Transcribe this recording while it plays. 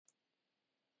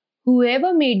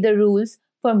Whoever made the rules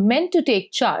for men to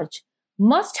take charge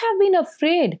must have been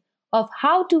afraid of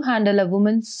how to handle a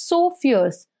woman so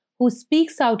fierce who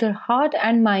speaks out her heart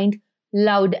and mind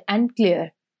loud and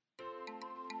clear.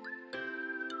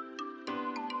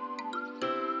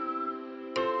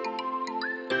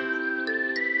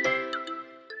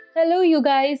 Hello, you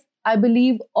guys. I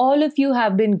believe all of you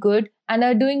have been good and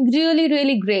are doing really,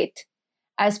 really great.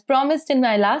 As promised in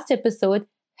my last episode,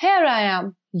 here I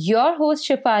am, your host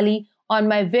Shefali, on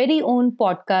my very own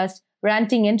podcast,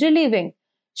 Ranting and Relieving,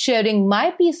 sharing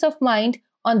my peace of mind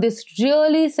on this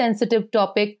really sensitive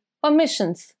topic,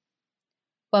 permissions.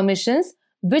 Permissions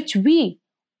which we,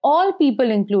 all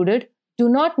people included, do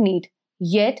not need,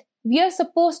 yet we are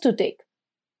supposed to take.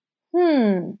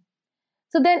 Hmm.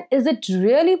 So then, is it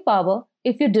really power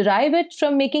if you derive it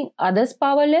from making others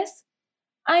powerless?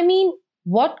 I mean,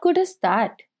 what good is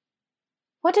that?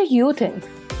 What do you think?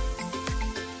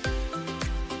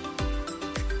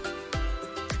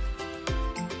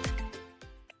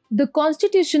 The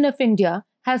Constitution of India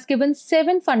has given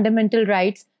 7 fundamental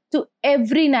rights to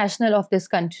every national of this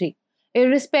country,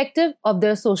 irrespective of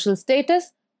their social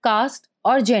status, caste,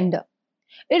 or gender.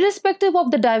 Irrespective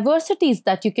of the diversities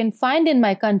that you can find in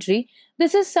my country,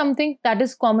 this is something that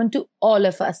is common to all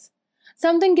of us.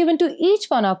 Something given to each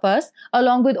one of us,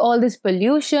 along with all this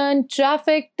pollution,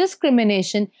 traffic,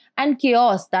 discrimination, and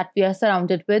chaos that we are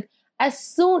surrounded with as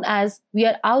soon as we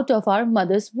are out of our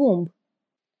mother's womb.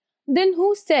 Then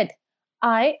who said,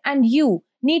 I and you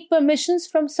need permissions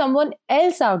from someone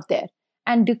else out there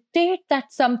and dictate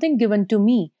that something given to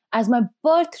me as my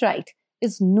birthright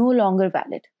is no longer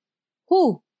valid?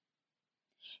 Who?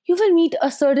 You will meet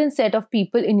a certain set of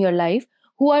people in your life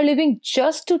who are living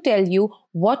just to tell you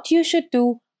what you should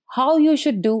do, how you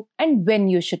should do, and when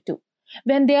you should do,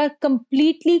 when they are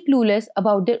completely clueless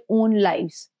about their own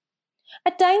lives.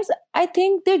 At times, I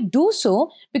think they do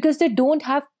so because they don't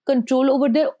have control over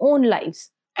their own lives.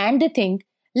 And they think,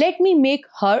 let me make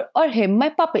her or him my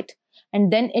puppet,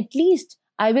 and then at least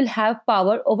I will have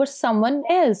power over someone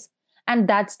else. And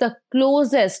that's the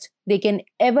closest they can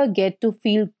ever get to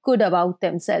feel good about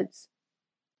themselves.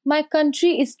 My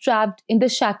country is trapped in the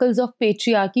shackles of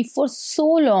patriarchy for so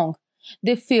long.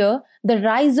 They fear the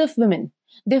rise of women.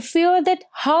 They fear that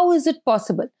how is it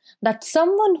possible that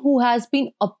someone who has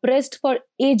been oppressed for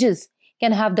ages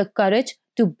can have the courage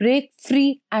to break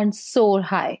free and soar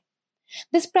high.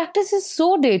 This practice is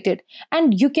so dated,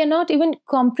 and you cannot even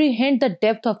comprehend the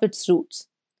depth of its roots.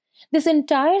 This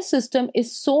entire system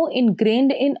is so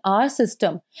ingrained in our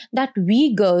system that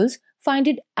we girls find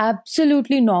it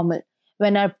absolutely normal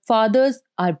when our fathers,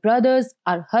 our brothers,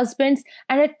 our husbands,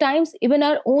 and at times even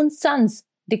our own sons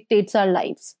dictates our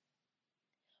lives.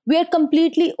 We are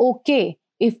completely okay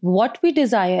if what we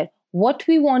desire, what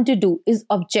we want to do is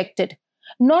objected,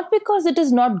 not because it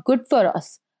is not good for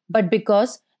us, but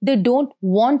because they don't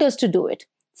want us to do it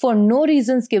for no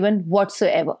reasons given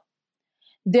whatsoever.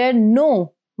 Their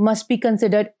no must be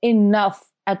considered enough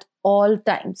at all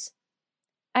times.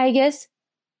 I guess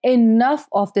enough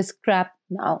of this crap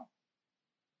now.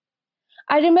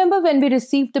 I remember when we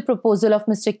received the proposal of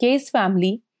Mr. K's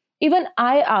family, even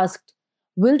I asked,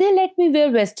 will they let me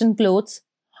wear Western clothes?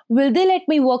 Will they let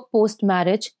me work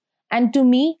post-marriage? And to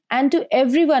me and to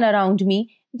everyone around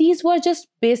me, these were just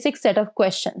basic set of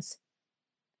questions.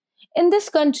 In this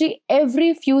country,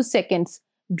 every few seconds,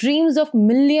 dreams of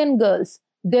million girls,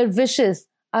 their wishes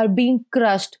are being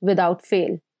crushed without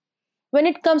fail. When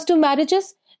it comes to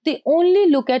marriages, they only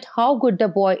look at how good the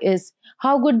boy is,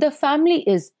 how good the family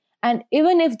is, and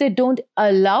even if they don't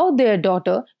allow their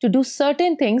daughter to do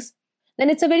certain things, then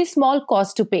it's a very small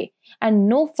cost to pay, and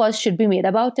no fuss should be made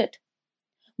about it.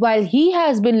 While he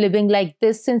has been living like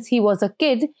this since he was a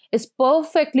kid, is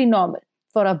perfectly normal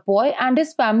for a boy and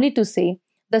his family to say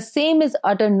the same is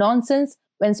utter nonsense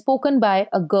when spoken by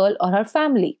a girl or her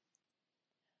family.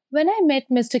 When I met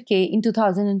Mr. K in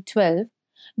 2012,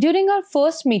 during our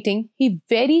first meeting, he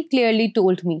very clearly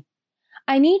told me,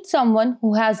 I need someone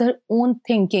who has her own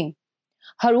thinking,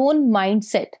 her own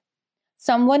mindset,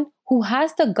 someone who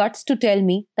has the guts to tell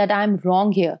me that I am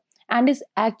wrong here and is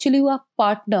actually a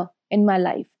partner in my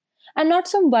life, and not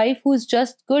some wife who is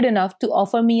just good enough to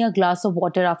offer me a glass of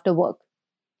water after work.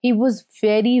 He was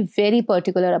very, very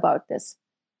particular about this.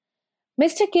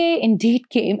 Mr. K indeed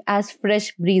came as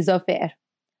fresh breeze of air.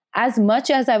 As much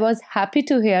as I was happy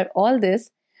to hear all this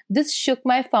shook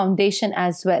my foundation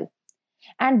as well.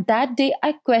 And that day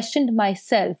I questioned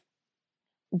myself.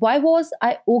 Why was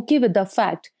I okay with the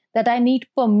fact that I need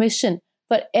permission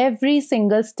for every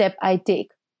single step I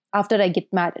take after I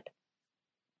get married?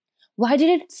 Why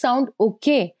did it sound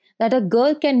okay that a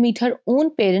girl can meet her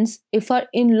own parents if her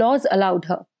in-laws allowed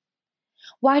her?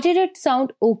 Why did it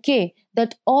sound okay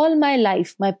that all my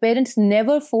life my parents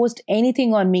never forced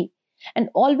anything on me and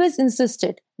always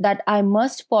insisted that I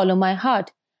must follow my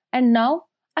heart, and now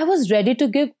I was ready to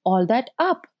give all that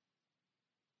up?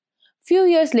 Few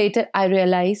years later, I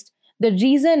realized the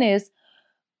reason is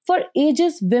for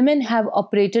ages women have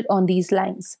operated on these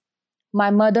lines. My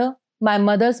mother, my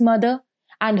mother's mother,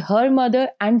 and her mother,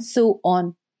 and so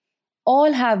on,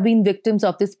 all have been victims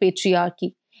of this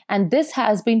patriarchy, and this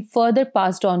has been further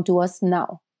passed on to us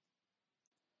now.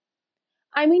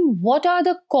 I mean, what are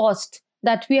the costs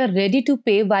that we are ready to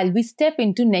pay while we step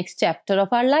into next chapter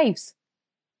of our lives?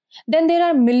 Then there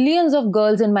are millions of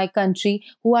girls in my country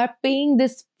who are paying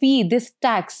this fee, this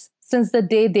tax, since the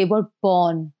day they were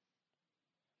born.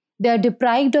 They are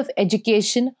deprived of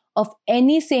education, of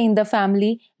any say in the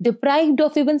family, deprived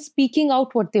of even speaking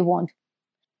out what they want.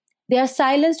 They are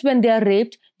silenced when they are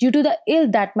raped due to the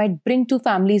ill that might bring to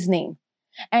family's name.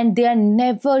 And they are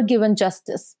never given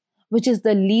justice, which is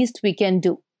the least we can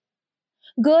do.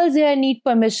 Girls here need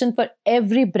permission for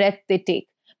every breath they take.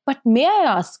 But may I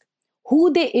ask,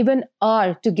 who they even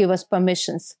are to give us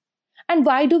permissions? And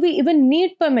why do we even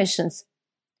need permissions?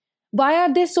 Why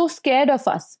are they so scared of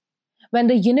us? When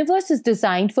the universe is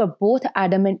designed for both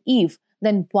Adam and Eve,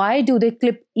 then why do they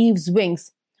clip Eve's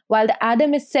wings while the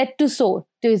Adam is set to soar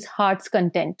to his heart's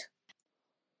content?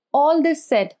 All this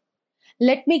said,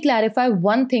 let me clarify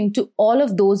one thing to all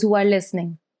of those who are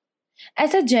listening.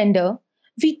 As a gender,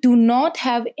 we do not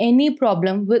have any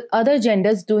problem with other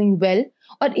genders doing well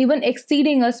or even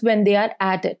exceeding us when they are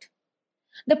at it.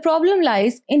 The problem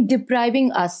lies in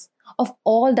depriving us of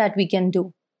all that we can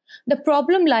do. The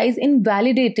problem lies in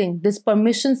validating this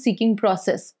permission-seeking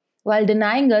process while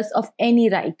denying us of any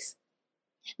rights.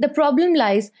 The problem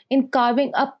lies in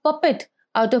carving a puppet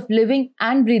out of living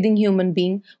and breathing human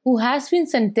being who has been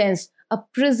sentenced a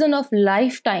prison of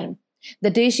lifetime the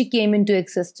day she came into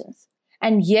existence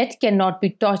and yet cannot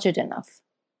be tortured enough.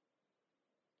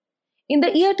 In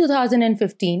the year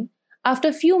 2015, after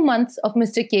a few months of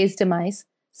Mr. K's demise,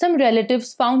 some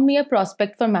relatives found me a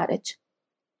prospect for marriage.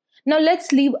 Now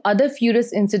let's leave other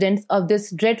furious incidents of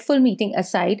this dreadful meeting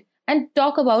aside and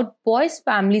talk about boys'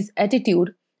 families'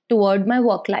 attitude toward my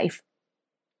work life.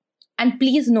 And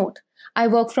please note, I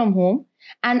work from home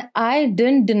and I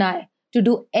didn't deny to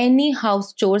do any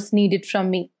house chores needed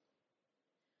from me.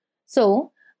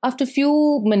 So, after a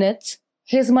few minutes,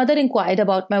 his mother inquired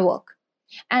about my work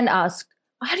and asked,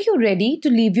 "Are you ready to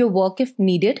leave your work if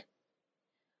needed?"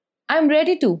 "I'm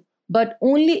ready to, but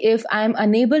only if I am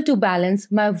unable to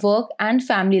balance my work and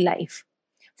family life.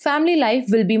 Family life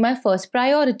will be my first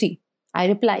priority," I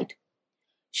replied.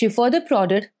 She further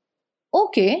prodded,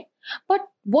 "Okay, but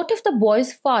what if the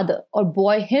boy's father or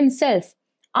boy himself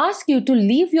asks you to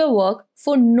leave your work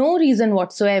for no reason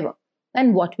whatsoever?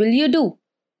 And what will you do?"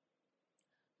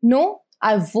 "No,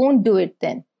 I won't do it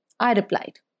then," I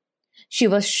replied. She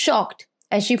was shocked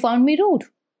as she found me rude.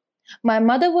 My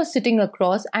mother was sitting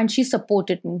across and she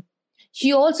supported me.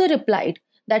 She also replied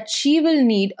that she will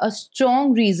need a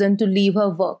strong reason to leave her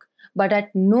work, but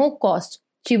at no cost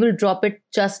she will drop it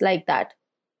just like that.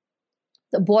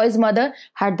 The boy's mother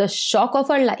had the shock of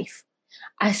her life,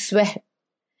 I swear.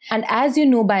 And as you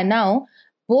know by now,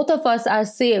 both of us are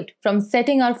saved from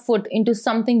setting our foot into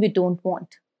something we don't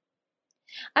want.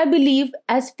 I believe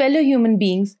as fellow human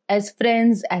beings, as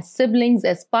friends, as siblings,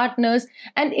 as partners,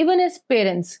 and even as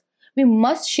parents, we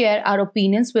must share our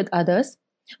opinions with others.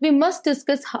 We must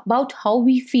discuss about how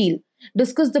we feel,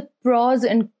 discuss the pros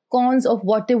and cons of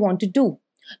what they want to do.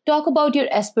 Talk about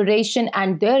your aspiration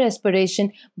and their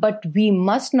aspiration, but we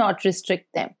must not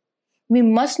restrict them. We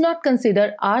must not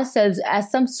consider ourselves as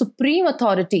some supreme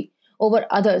authority over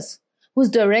others, whose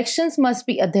directions must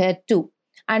be adhered to,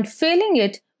 and failing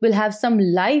it will have some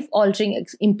life-altering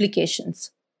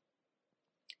implications.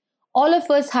 All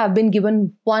of us have been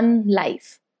given one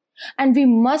life, and we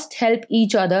must help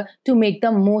each other to make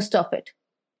the most of it.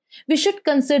 We should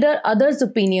consider others'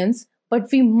 opinions,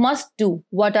 but we must do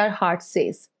what our heart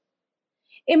says.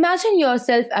 Imagine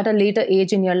yourself at a later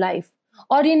age in your life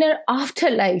or in your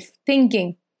afterlife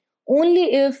thinking,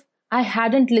 "Only if I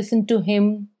hadn't listened to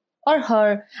him or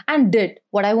her and did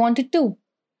what I wanted to.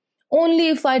 Only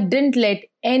if I didn't let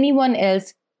anyone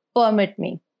else permit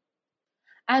me."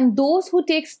 And those who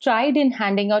take stride in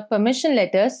handing out permission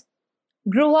letters,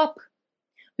 grow up.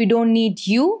 We don't need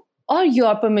you or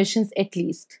your permissions at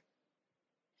least.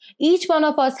 Each one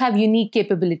of us have unique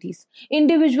capabilities,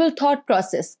 individual thought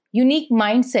process, unique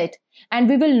mindset, and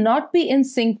we will not be in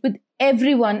sync with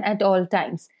everyone at all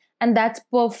times. And that's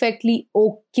perfectly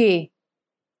okay.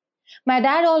 My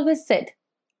dad always said,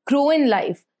 grow in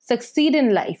life, succeed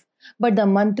in life, but the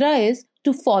mantra is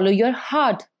to follow your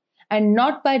heart and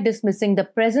not by dismissing the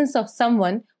presence of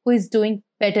someone who is doing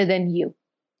better than you.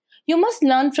 You must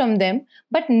learn from them,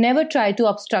 but never try to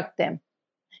obstruct them.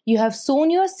 You have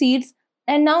sown your seeds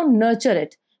and now nurture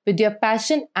it with your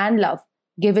passion and love.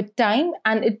 Give it time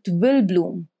and it will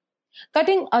bloom.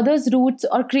 Cutting others' roots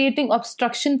or creating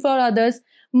obstruction for others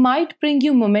might bring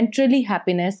you momentarily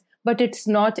happiness, but it's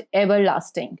not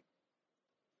everlasting.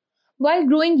 While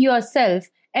growing yourself,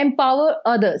 empower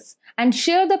others and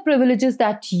share the privileges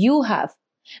that you have.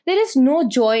 There is no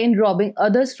joy in robbing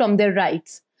others from their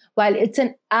rights, while it's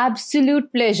an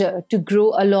absolute pleasure to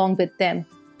grow along with them.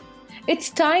 It's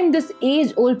time this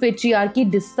age-old patriarchy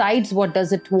decides what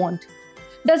does it want.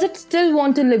 Does it still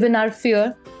want to live in our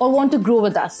fear or want to grow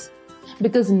with us?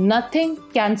 Because nothing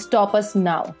can stop us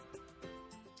now.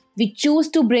 We choose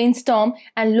to brainstorm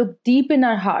and look deep in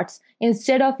our hearts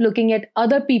instead of looking at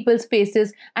other people's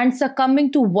faces and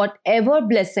succumbing to whatever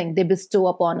blessing they bestow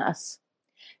upon us.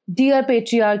 Dear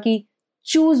patriarchy,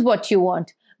 choose what you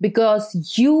want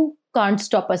because you can't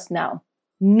stop us now.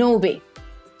 No way.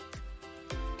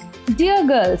 Dear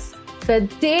girls, the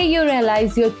day you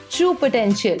realize your true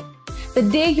potential, the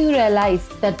day you realize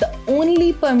that the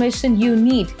only permission you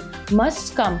need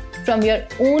must come from your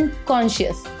own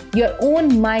conscience, your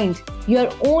own mind, your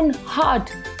own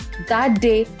heart, that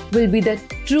day will be the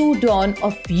true dawn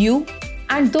of you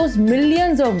and those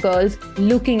millions of girls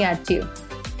looking at you.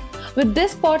 With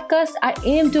this podcast, I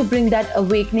aim to bring that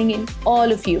awakening in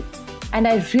all of you. And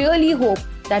I really hope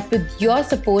that with your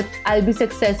support, I'll be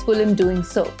successful in doing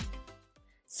so.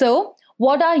 So,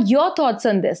 what are your thoughts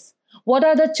on this? What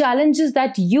are the challenges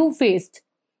that you faced?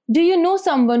 Do you know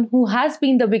someone who has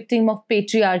been the victim of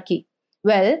patriarchy?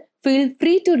 Well, feel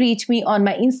free to reach me on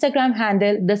my Instagram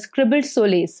handle, The Scribbled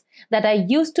Solace, that I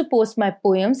use to post my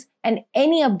poems and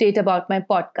any update about my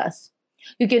podcast.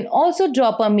 You can also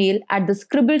drop a mail at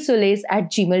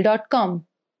thescribbledsolace@gmail.com.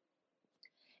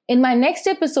 In my next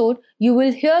episode, you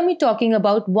will hear me talking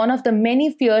about one of the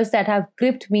many fears that have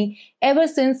gripped me ever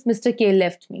since Mr. K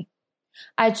left me.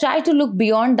 I try to look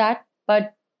beyond that,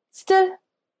 but still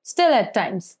at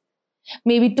times.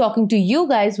 Maybe talking to you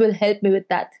guys will help me with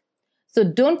that. So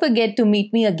don't forget to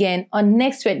meet me again on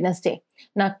next Wednesday.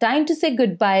 Now time to say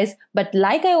goodbyes, but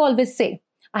like I always say,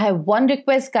 I have one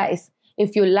request, guys.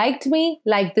 If you liked me,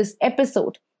 like this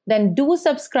episode, then do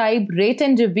subscribe, rate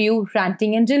and review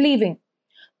Ranting and Relieving.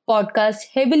 Podcasts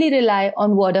heavily rely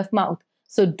on word of mouth,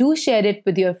 so do share it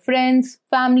with your friends,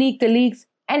 family, colleagues,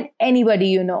 and anybody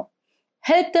you know.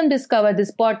 Help them discover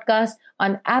this podcast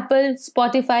on Apple,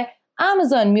 Spotify,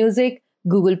 Amazon Music,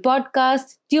 Google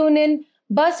Podcasts, TuneIn,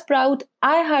 Buzzsprout,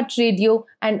 iHeartRadio,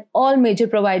 and all major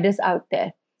providers out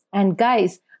there. And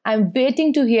guys, I'm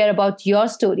waiting to hear about your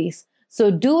stories.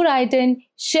 So do write in,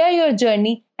 share your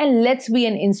journey, and let's be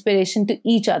an inspiration to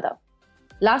each other.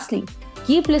 Lastly,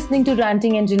 keep listening to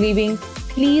Ranting and Relieving.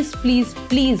 Please, please,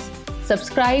 please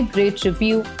subscribe, rate,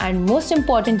 review, and most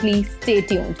importantly, stay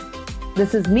tuned.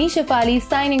 This is me, Shefali,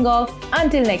 signing off.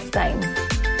 Until next time.